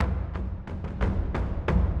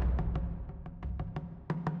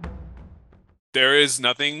there is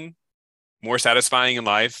nothing more satisfying in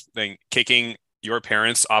life than kicking your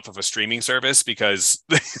parents off of a streaming service because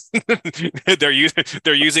they're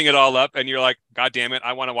using it all up, and you're like, God damn it,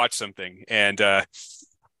 I want to watch something. And I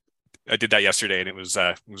did that yesterday, and it was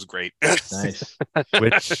great. Nice.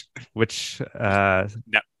 Which provider?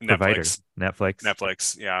 Netflix, Netflix.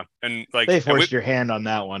 Netflix, yeah, and like, They and forced your hand on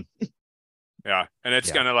that one. yeah, and it's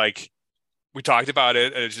Yeah. kind of like we talked about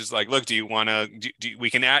it, and it's just like, look, do you want to? We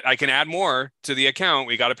can add. I can add more to the account.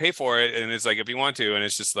 We got to pay for it, and it's like if you want to, and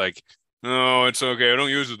it's just like, no, it's okay. I don't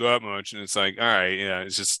use it that much, and it's like, all right, yeah,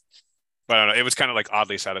 it's just. But I don't know. It was kind of like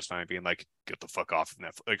oddly satisfying, being like, get the fuck off of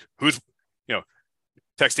Netflix. Like, who's, you know,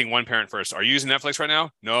 texting one parent first. Are you using Netflix right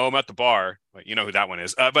now? No, I'm at the bar. Like, you know who that one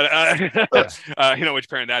is. You know which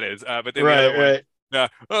parent that is. But then the other one.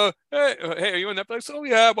 Oh, hey, are you on Netflix? Oh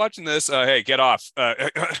yeah, watching this. Hey, get off. Yeah,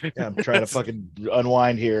 I'm trying to fucking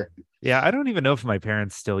unwind here. Yeah, I don't even know if my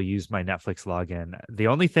parents still use my Netflix login. The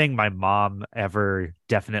only thing my mom ever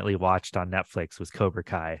definitely watched on Netflix was Cobra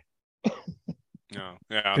Kai. No,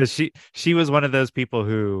 yeah, Because she was one of those people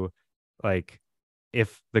who, like,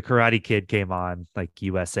 if the Karate Kid came on, like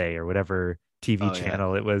USA or whatever TV Oh, yeah.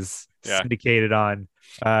 channel it was Yeah. syndicated on,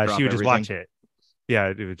 Drop she would just watch everything. it. Yeah,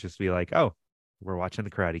 it would just be like, oh, we're watching the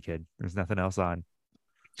Karate Kid. There's nothing else on.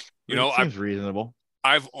 you know, It seems reasonable.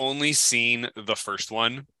 I've only seen the first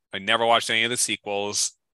one. I never watched any of the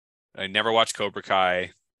sequels. I never watched Cobra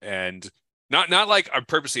Kai, and not like I'm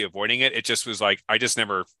purposely avoiding it. It just was like I just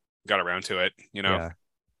never got around to it. You know. Yeah.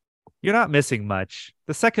 You're not missing much.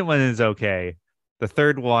 The second one is okay. The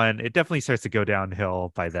third one, it definitely starts to go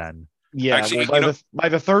downhill by then. Yeah, Actually, well, by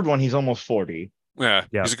the third one, he's almost 40. Yeah,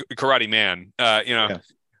 Yeah. he's a karate man. You know,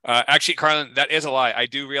 actually, Carlin, that is a lie. I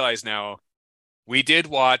do realize now. We did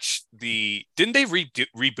watch Didn't they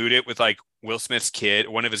reboot it with like Will Smith's kid,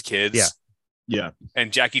 one of his kids? Yeah. Yeah.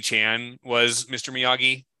 And Jackie Chan was Mr.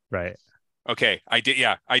 Miyagi. Right. Okay, I did.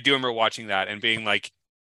 Yeah, I do remember watching that and being like,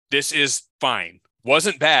 "This is fine.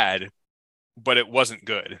 Wasn't bad, but it wasn't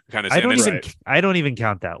good." Kind of. I don't even Right. I don't even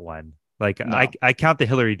count that one. Like No. I count the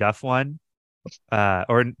Hillary Duff one.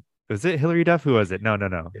 Or was it Hillary Duff? Who was it? No.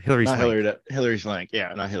 Hillary Not Swank. Hillary Swank.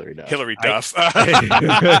 Yeah, not Hillary Duff. Hillary Duff.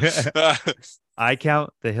 I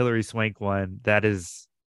count the Hillary Swank one. That is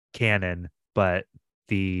canon, but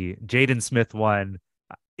the Jaden Smith one,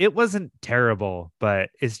 it wasn't terrible, but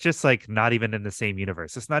it's just like not even in the same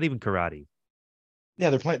universe. It's not even karate. Yeah,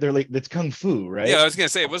 they're like it's kung fu, right? Yeah, I was gonna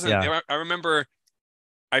say it wasn't. Yeah. I remember.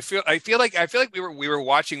 I feel like we were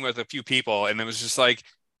watching with a few people, and it was just like,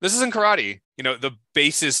 this isn't karate. You know, the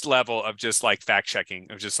basest level of just like fact checking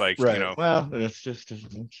of just like, Right. you know, Well, it's just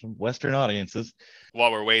some Western audiences.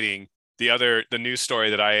 while we're waiting. The news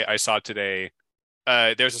story that I saw today,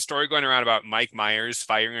 there's a story going around about Mike Myers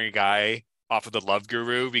firing a guy off of the Love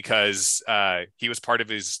Guru because he was part of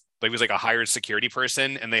he was like a hired security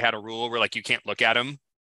person, and they had a rule where like you can't look at him.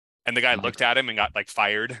 And the guy looked at him and got like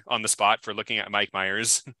fired on the spot for looking at Mike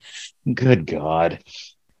Myers. Good God.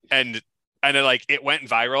 And then like it went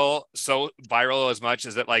viral, so viral as much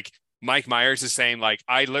as that like Mike Myers is saying like,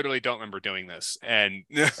 I literally don't remember doing this. And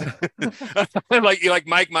like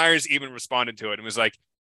Mike Myers even responded to it and was like,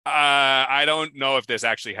 I don't know if this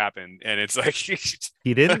actually happened. And it's like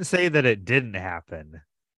He didn't say that it didn't happen.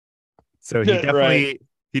 So Right.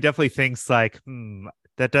 he definitely thinks like,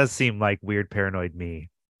 that does seem like weird paranoid me.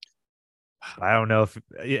 I don't know if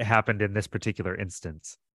it happened in this particular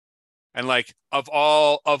instance. and like of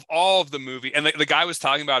all of the movie, and the guy was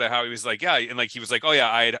talking about it, how he was like, yeah, and like he was like, oh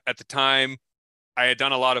yeah, at the time I had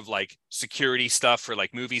done a lot of like security stuff for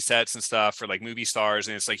like movie sets and stuff for like movie stars,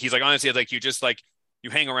 and it's like he's like, honestly, like you just like you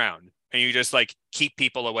hang around and you just like keep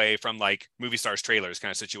people away from like movie stars trailers kind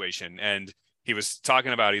of situation. And he was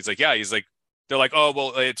talking about, he's like, yeah, he's like, they're like, oh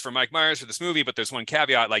well, it's for Mike Myers for this movie, but there's one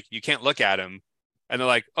caveat, like you can't look at him. And they're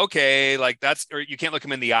like, okay, like that's, or you can't look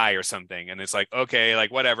him in the eye or something. And it's like, okay, like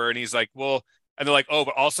whatever. And he's like, well, and they're like, oh,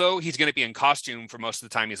 but also he's going to be in costume for most of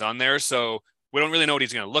the time he's on there. So we don't really know what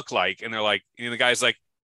he's going to look like. And they're like, the guy's like,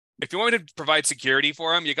 if you want me to provide security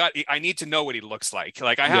for him, I need to know what he looks like.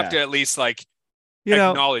 Like I have to at least like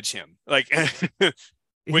acknowledge him. Like,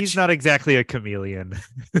 he's not exactly a chameleon.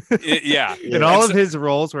 Yeah. In all of his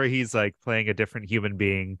roles where he's like playing a different human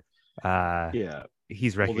being, Yeah.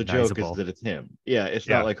 he's Well, the recognizable. joke is that it's him. Yeah, it's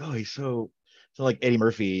not like, oh, he's so like Eddie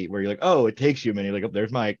Murphy, where you're like, oh, it takes you a minute. You're like, oh,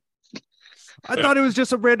 there's Mike. I thought it was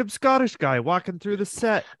just a random Scottish guy walking through the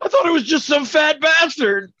set. I thought it was just some fat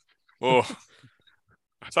bastard. Oh,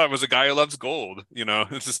 I thought it was a guy who loves gold. You know,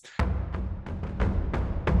 it's just